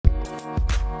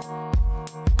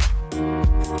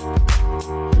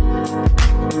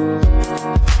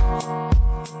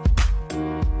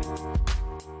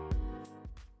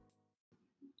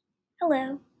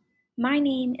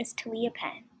name is Talia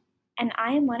Penn, and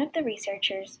I am one of the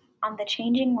researchers on the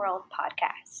Changing World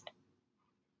podcast.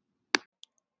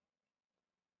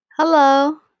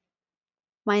 Hello,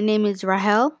 my name is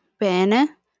Rahel Ben,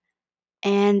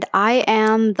 and I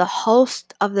am the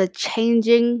host of the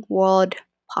Changing World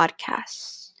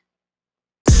podcast.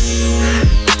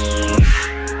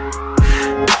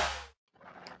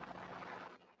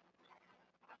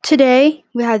 Today,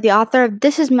 we have the author of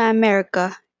This Is My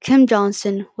America, Kim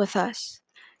Johnson, with us.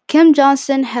 Kim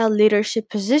Johnson held leadership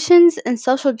positions in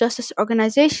social justice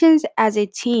organizations as a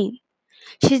teen.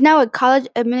 She's now a college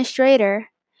administrator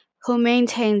who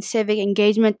maintains civic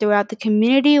engagement throughout the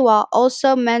community while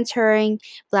also mentoring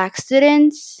Black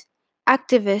students,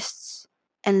 activists,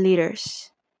 and leaders.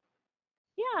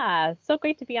 Yeah, so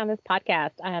great to be on this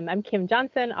podcast. I'm Kim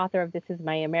Johnson, author of This Is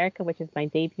My America, which is my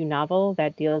debut novel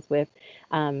that deals with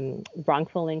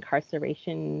wrongful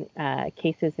incarceration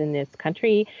cases in this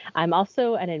country. I'm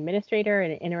also an administrator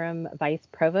and interim vice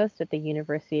provost at the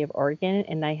University of Oregon,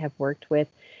 and I have worked with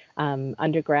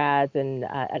undergrads and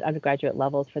at undergraduate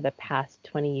levels for the past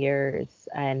 20 years.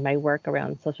 And my work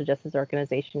around social justice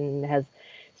organization has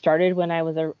started when I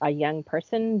was a young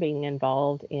person, being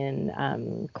involved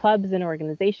in clubs and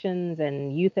organizations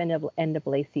and youth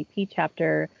NAACP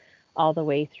chapter all the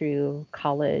way through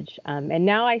college. And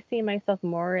now I see myself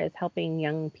more as helping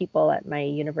young people at my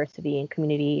university and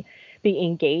community be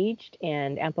engaged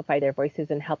and amplify their voices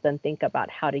and help them think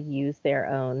about how to use their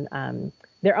own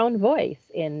voice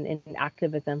in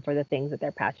activism for the things that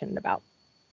they're passionate about.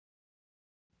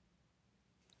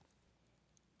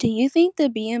 Do you think the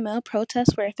BLM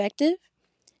protests were effective?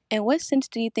 In what sense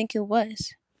do you think it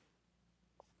was?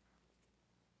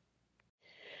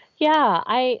 Yeah,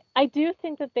 I do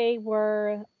think that they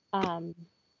were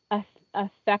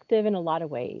effective in a lot of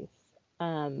ways.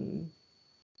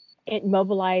 It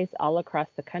mobilized all across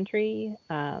the country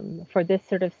for this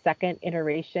sort of second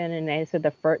iteration, and so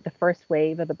the first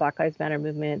wave of the Black Lives Matter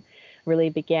movement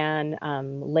really began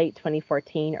late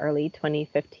 2014, early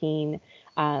 2015,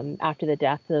 after the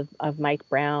death of Mike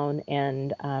Brown,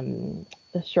 and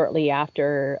shortly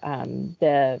after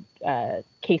the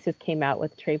cases came out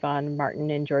with Trayvon Martin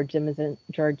and George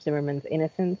Zimmerman's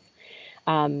innocence.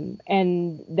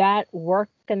 And that work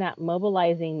and that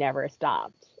mobilizing never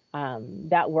stopped.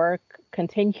 That work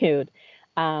continued.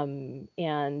 And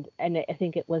I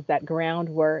think it was that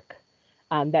groundwork,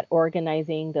 that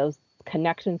organizing, those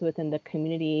connections within the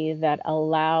community that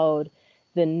allowed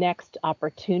the next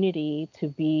opportunity to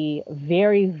be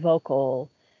very vocal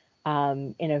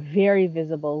in a very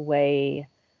visible way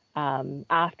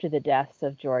after the deaths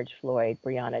of George Floyd,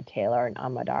 Breonna Taylor, and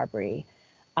Ahmaud Arbery.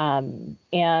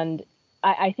 And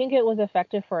I think it was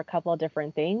effective for a couple of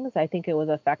different things. I think it was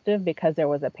effective because there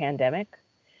was a pandemic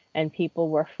and people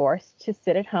were forced to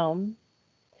sit at home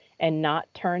and not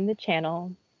turn the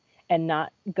channel and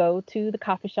not go to the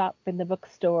coffee shop and the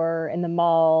bookstore and the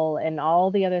mall and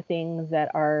all the other things that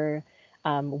are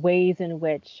ways in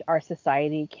which our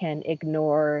society can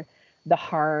ignore the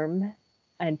harm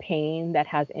and pain that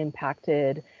has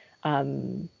impacted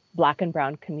Black and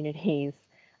Brown communities.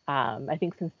 I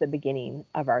think since the beginning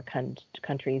of our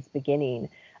country's beginning.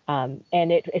 And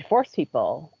it forced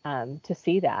people to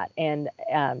see that. And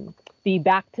the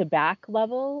back-to-back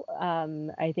level,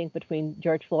 I think between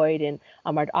George Floyd and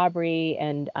Ahmaud Arbery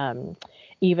and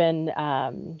even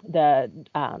the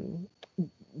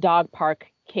dog park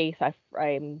case,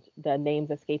 the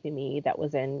name's escaping me, that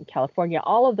was in California,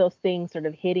 all of those things sort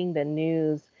of hitting the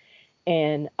news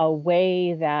in a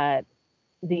way that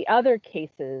the other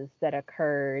cases that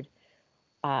occurred,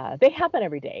 they happen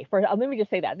every day. Let me just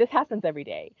say that this happens every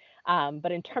day.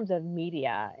 But in terms of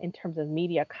media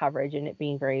coverage and it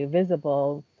being very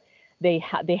visible, they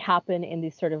happen in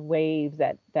these sort of waves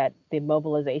that the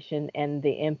mobilization and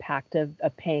the impact of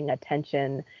paying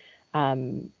attention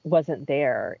wasn't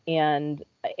there. And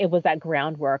it was that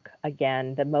groundwork,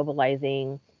 again, the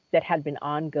mobilizing that had been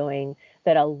ongoing,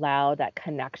 that allowed that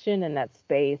connection and that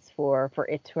space for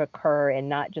it to occur, and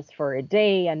not just for a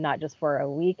day and not just for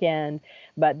a weekend,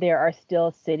 but there are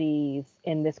still cities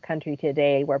in this country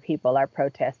today where people are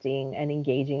protesting and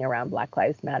engaging around Black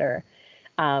Lives Matter.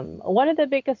 One of the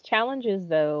biggest challenges,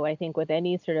 though, I think with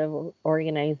any sort of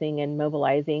organizing and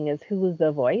mobilizing is who is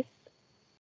the voice,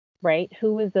 right?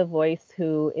 Who is the voice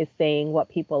who is saying what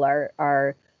people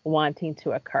are wanting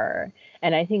to occur?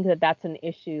 And I think that that's an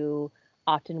issue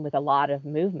often with a lot of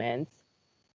movements,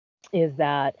 is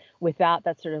that without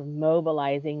that sort of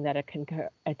mobilizing that it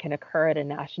can occur at a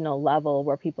national level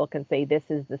where people can say, this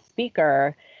is the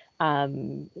speaker,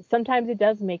 sometimes it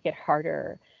does make it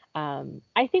harder.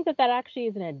 I think that actually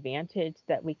is an advantage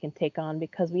that we can take on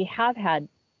because we have had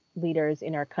leaders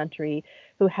in our country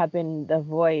who have been the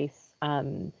voice,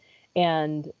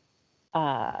 and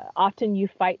often you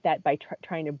fight that by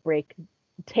trying to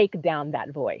take down that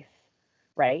voice,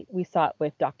 right? We saw it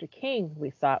with Dr. King,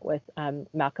 we saw it with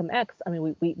Malcolm X. I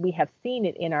mean, we have seen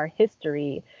it in our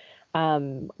history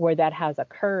where that has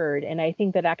occurred. And I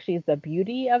think that actually is the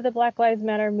beauty of the Black Lives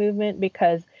Matter movement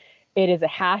because it is a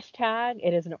hashtag,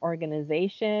 it is an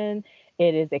organization,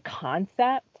 it is a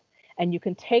concept. And you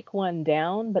can take one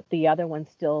down, but the other one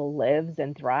still lives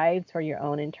and thrives for your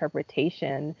own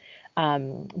interpretation.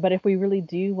 But if we really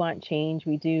do want change,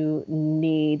 we do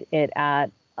need it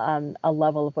at a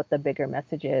level of what the bigger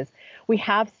message is. We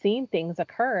have seen things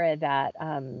occur that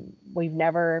we've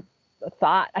never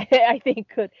thought I think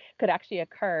could actually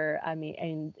occur. I mean,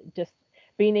 and just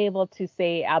being able to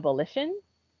say abolition,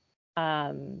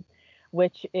 um,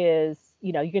 which is,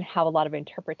 you know, you can have a lot of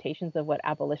interpretations of what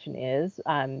abolition is.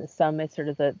 Some is sort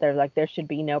of they're like there should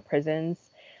be no prisons.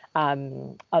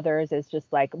 Others is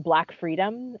just like Black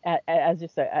freedom as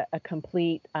just a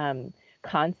complete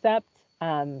concept.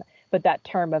 But that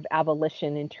term of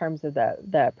abolition in terms of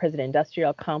the prison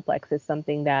industrial complex is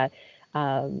something that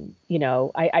you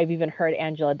know, I've even heard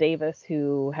Angela Davis,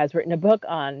 who has written a book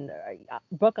on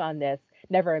this,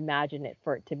 never imagined it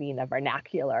for it to be in the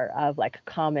vernacular of like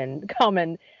common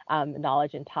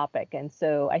knowledge and topic. And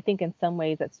so I think in some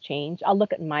ways it's changed. I'll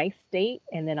look at my state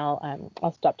and then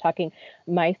I'll stop talking.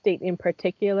 My state in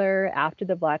particular, after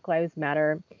the Black Lives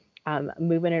Matter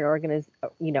movement and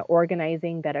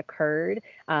organizing that occurred.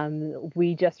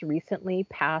 We just recently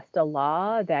passed a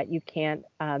law that you can't,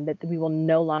 that we will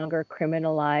no longer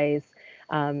criminalize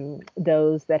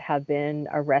those that have been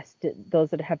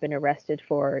arrested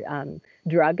for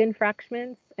drug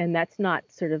infractions. And that's not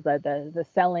sort of the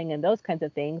selling and those kinds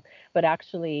of things, but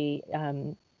actually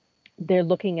they're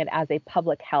looking at it as a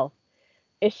public health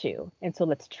issue. And so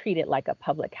let's treat it like a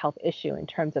public health issue in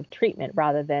terms of treatment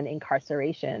rather than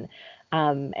incarceration.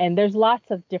 And there's lots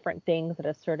of different things that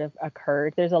have sort of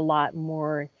occurred. There's a lot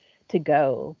more to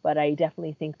go, but I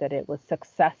definitely think that it was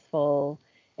successful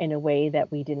in a way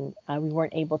that we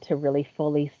weren't able to really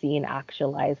fully see and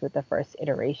actualize with the first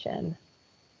iteration.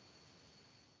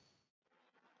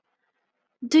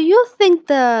 Do you think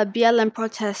the BLM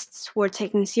protests were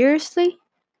taken seriously?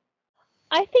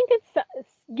 I think it's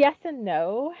yes and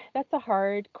no. That's a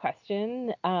hard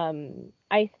question.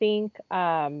 I think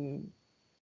I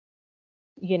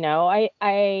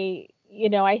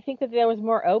think that there was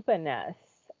more openness.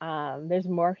 There's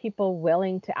more people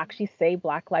willing to actually say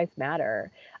Black Lives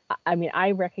Matter. I mean,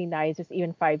 I recognize just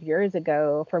even 5 years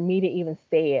ago, for me to even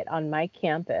say it on my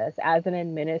campus as an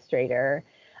administrator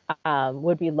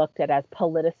would be looked at as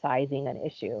politicizing an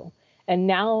issue. And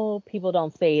now people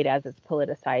don't say it as it's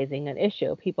politicizing an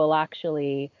issue. People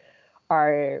actually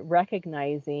are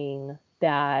recognizing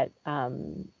that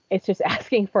it's just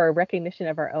asking for a recognition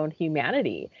of our own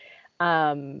humanity.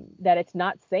 That it's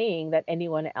not saying that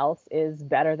anyone else is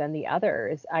better than the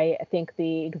others. I think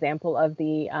the example of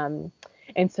the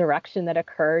insurrection that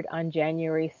occurred on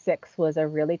January 6th was a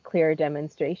really clear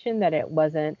demonstration that it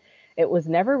was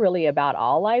never really about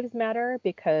all lives matter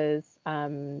because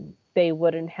they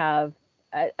wouldn't have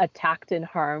attacked and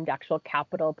harmed actual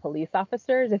Capitol police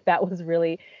officers. If that was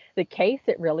really the case,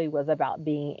 it really was about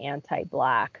being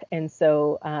anti-Black. And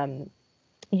so,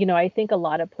 I think a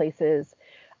lot of places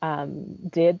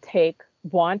did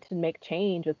want to make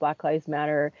change with Black Lives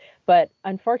Matter, but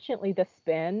unfortunately the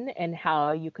spin and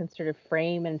how you can sort of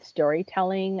frame and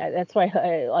storytelling, that's why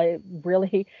I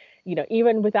really,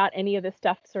 even without any of this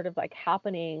stuff sort of like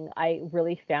happening, I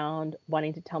really found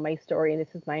wanting to tell my story, and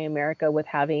this is my America, with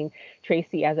having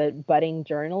Tracy as a budding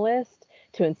journalist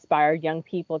to inspire young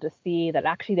people to see that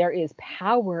actually there is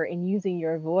power in using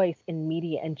your voice in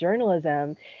media and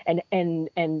journalism, and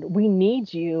we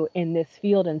need you in this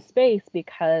field and space.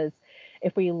 Because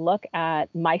if we look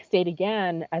at my state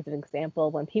again as an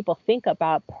example, when people think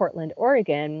about Portland,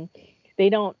 Oregon, they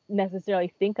don't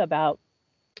necessarily think about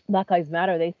Black Lives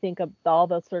Matter. They think of all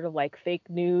those sort of like fake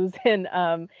news and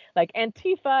like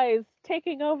Antifa is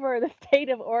taking over the state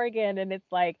of Oregon, and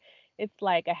it's like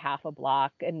a half a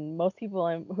block. And most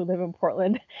people who live in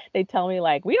Portland, they tell me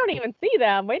like we don't even see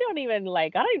them. We don't even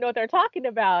like I don't even know what they're talking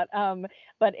about.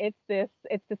 But it's this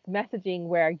messaging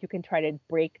where you can try to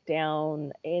break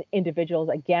down individuals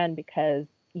again because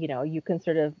you can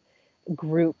sort of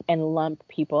group and lump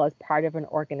people as part of an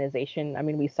organization. I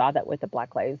mean, we saw that with the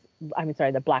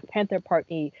the Black Panther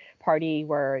party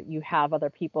where you have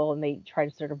other people and they try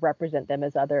to sort of represent them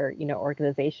as other,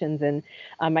 organizations. And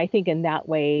I think in that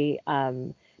way,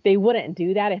 they wouldn't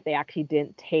do that if they actually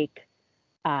didn't take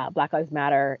Black Lives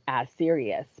Matter as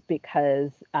serious,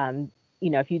 because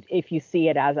if you see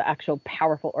it as an actual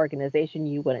powerful organization,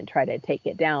 you wouldn't try to take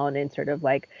it down and sort of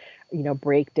like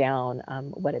break down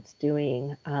what it's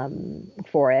doing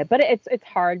for it. But it's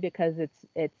hard because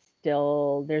it's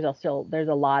still there's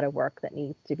a lot of work that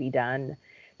needs to be done.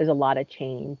 There's a lot of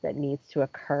change that needs to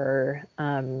occur.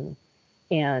 And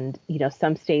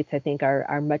some states I think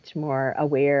are much more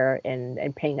aware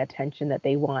and paying attention that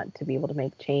they want to be able to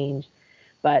make change.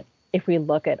 But if we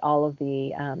look at all of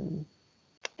the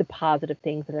positive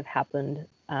things that have happened,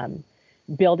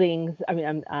 buildings,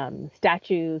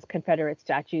 statues, Confederate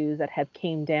statues that have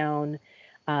came down.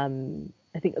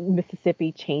 I think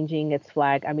Mississippi changing its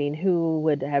flag. I mean, who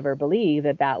would ever believe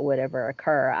that that would ever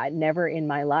occur? Never in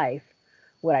my life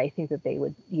would I think that they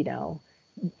would,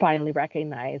 finally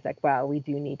recognize like, wow, we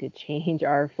do need to change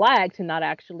our flag to not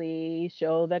actually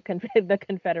show the the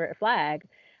Confederate flag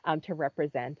to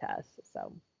represent us.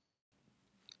 So,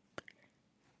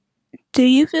 Do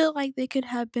you feel like they could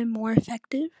have been more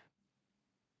effective?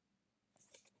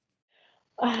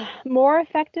 more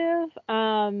effective.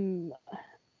 I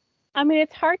mean,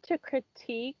 it's hard to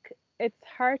critique. It's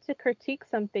hard to critique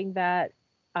something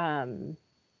um,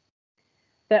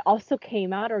 that also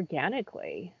came out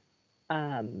organically.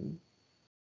 Um,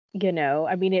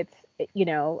 I mean, it's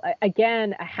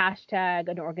again, a hashtag,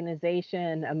 an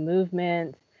organization, a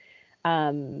movement.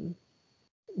 Um,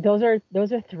 those are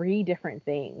three different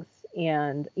things,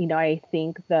 and I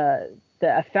think the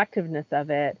effectiveness of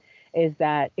it is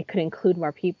that it could include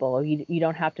more people. You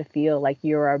don't have to feel like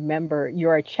you're a member,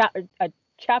 you're a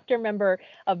chapter member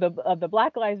of the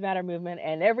Black Lives Matter movement,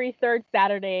 and every third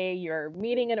Saturday you're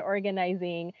meeting and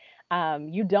organizing.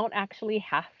 You don't actually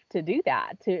have to do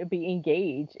that to be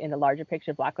engaged in the larger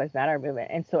picture of Black Lives Matter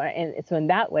movement. And so in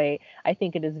that way, I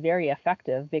think it is very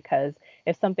effective, because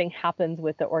if something happens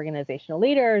with the organizational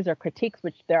leaders or critiques,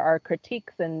 which there are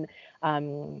critiques and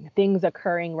things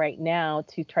occurring right now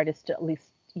to try to at least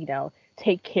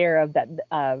take care of that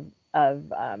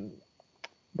of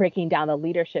breaking down the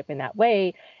leadership in that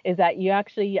way, is that you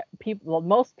actually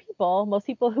most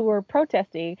people who are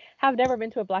protesting have never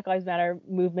been to a Black Lives Matter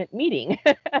movement meeting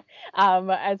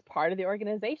as part of the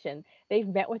organization. They've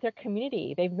met with their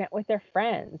community, they've met with their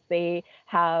friends, they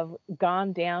have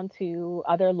gone down to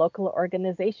other local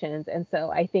organizations, and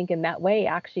so I think in that way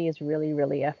actually is really,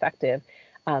 really effective.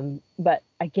 But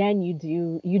again, you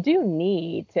do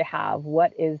need to have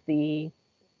what is the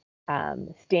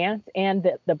stance, and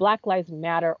the Black Lives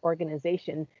Matter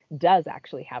organization does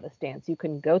actually have a stance. You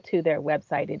can go to their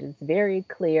website. It is very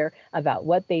clear about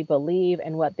what they believe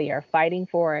and what they are fighting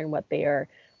for and what they are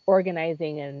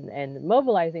organizing and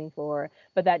mobilizing for,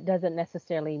 but that doesn't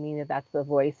necessarily mean that that's the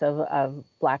voice of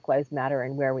Black Lives Matter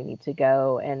and where we need to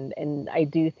go. And I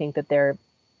do think that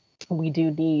we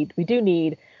do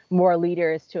need more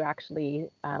leaders to actually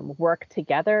work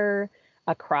together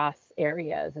across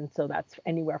areas, and so that's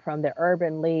anywhere from the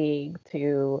Urban League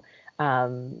to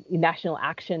National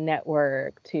Action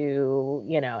Network to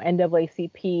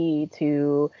NAACP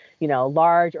to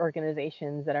large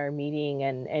organizations that are meeting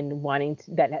and wanting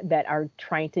to, that are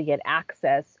trying to get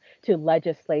access to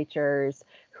legislatures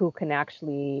who can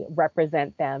actually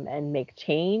represent them and make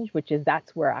change,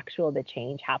 that's where the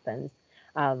change happens,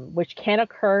 which can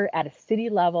occur at a city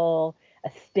level,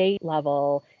 a state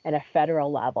level, and a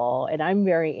federal level. And I'm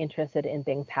very interested in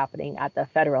things happening at the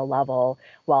federal level.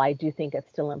 While I do think it's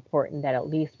still important that at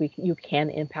least you can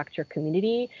impact your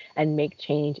community and make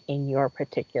change in your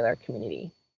particular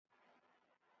community.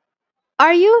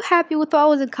 Are you happy with what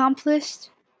was accomplished?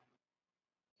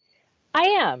 I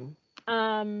am.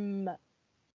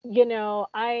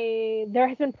 There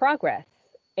has been progress,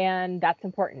 and that's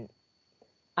important.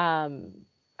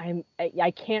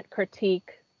 I can't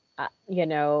critique,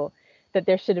 that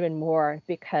there should have been more,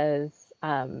 because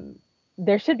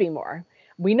there should be more.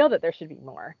 We know that there should be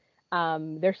more.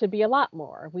 There should be a lot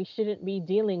more. We shouldn't be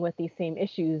dealing with these same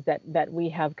issues that we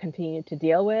have continued to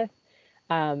deal with.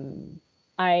 Um,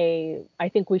 I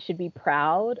think we should be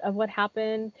proud of what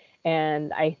happened,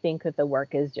 and I think that the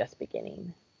work is just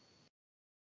beginning.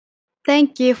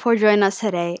 Thank you for joining us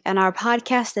today on our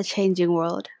podcast, The Changing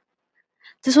World.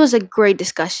 This was a great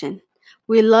discussion.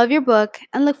 We love your book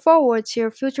and look forward to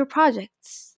your future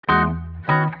projects.